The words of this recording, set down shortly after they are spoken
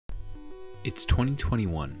It's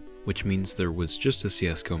 2021, which means there was just a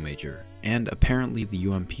CSGO major, and apparently the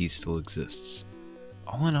UMP still exists.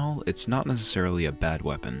 All in all, it's not necessarily a bad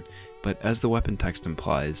weapon, but as the weapon text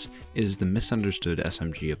implies, it is the misunderstood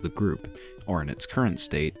SMG of the group, or in its current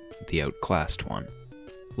state, the outclassed one.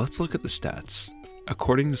 Let's look at the stats.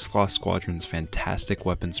 According to Sloth Squadron's fantastic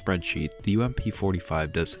weapon spreadsheet, the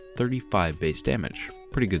UMP-45 does 35 base damage,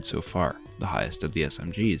 pretty good so far, the highest of the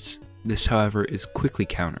SMGs. This, however, is quickly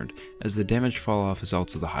countered, as the damage falloff is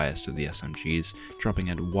also the highest of the SMGs, dropping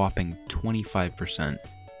at a whopping 25%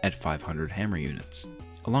 at 500 hammer units.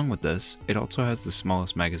 Along with this, it also has the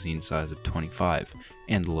smallest magazine size of 25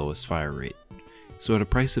 and the lowest fire rate. So at a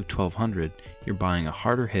price of $1,200, you're buying a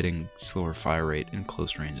harder hitting, slower fire rate and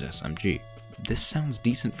close range SMG. This sounds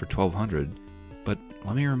decent for $1,200, but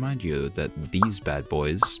let me remind you that these bad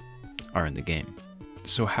boys are in the game.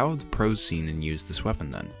 So how have the pros seen and used this weapon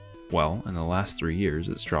then? Well, in the last 3 years,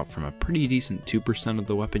 it's dropped from a pretty decent 2% of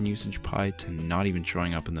the weapon usage pie to not even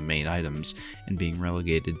showing up in the main items and being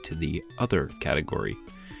relegated to the other category.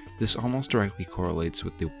 This almost directly correlates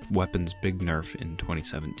with the weapon's big nerf in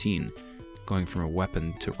 2017, going from a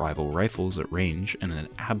weapon to rival rifles at range and an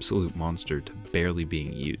absolute monster to barely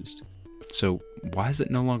being used. So why is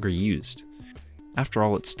it no longer used? After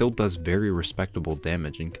all, it still does very respectable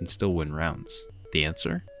damage and can still win rounds. The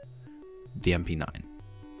answer? The MP9.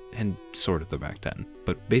 And sort of the Mac 10,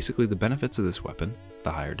 but basically the benefits of this weapon,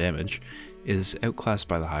 the higher damage, is outclassed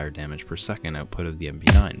by the higher damage per second output of the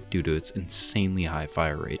MP9 due to its insanely high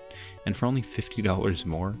fire rate, and for only $50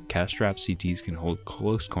 more, cash-strapped CTs can hold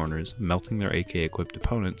close corners, melting their AK-equipped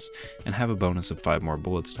opponents, and have a bonus of 5 more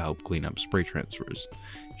bullets to help clean up spray transfers.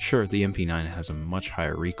 Sure, the MP9 has a much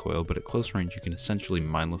higher recoil, but at close range you can essentially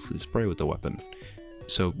mindlessly spray with the weapon,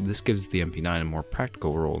 so this gives the MP9 a more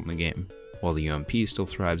practical role in the game, while the UMP still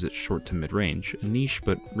thrives at short to mid-range, a niche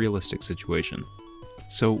but realistic situation.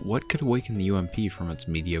 So what could awaken the UMP from its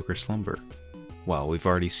mediocre slumber? Well, we've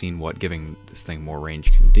already seen what giving this thing more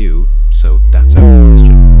range can do, so that's out of the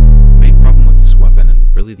question. The main problem with this weapon,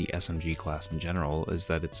 and really the SMG class in general, is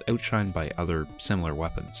that it's outshined by other similar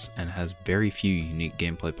weapons, and has very few unique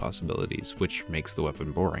gameplay possibilities, which makes the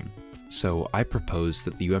weapon boring. So I propose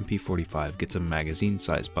that the UMP-45 gets a magazine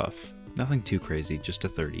size buff. Nothing too crazy, just a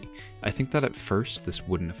 30. I think that at first this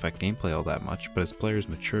wouldn't affect gameplay all that much, but as players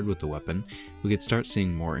matured with the weapon, we could start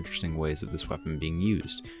seeing more interesting ways of this weapon being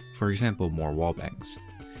used. For example, more wallbangs.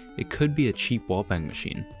 It could be a cheap wallbang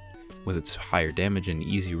machine, with its higher damage and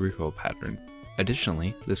easy recoil pattern.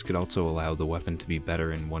 Additionally, this could also allow the weapon to be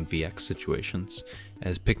better in 1vx situations,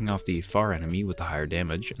 as picking off the far enemy with the higher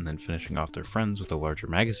damage and then finishing off their friends with a larger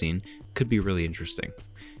magazine could be really interesting.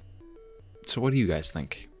 So what do you guys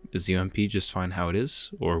think? Is the UMP just fine how it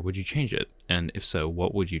is, or would you change it? And if so,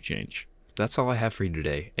 what would you change? That's all I have for you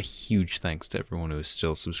today. A huge thanks to everyone who is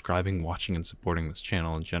still subscribing, watching, and supporting this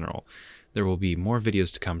channel in general. There will be more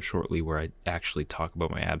videos to come shortly where I actually talk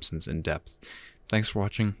about my absence in depth. Thanks for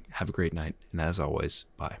watching, have a great night, and as always,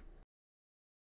 bye.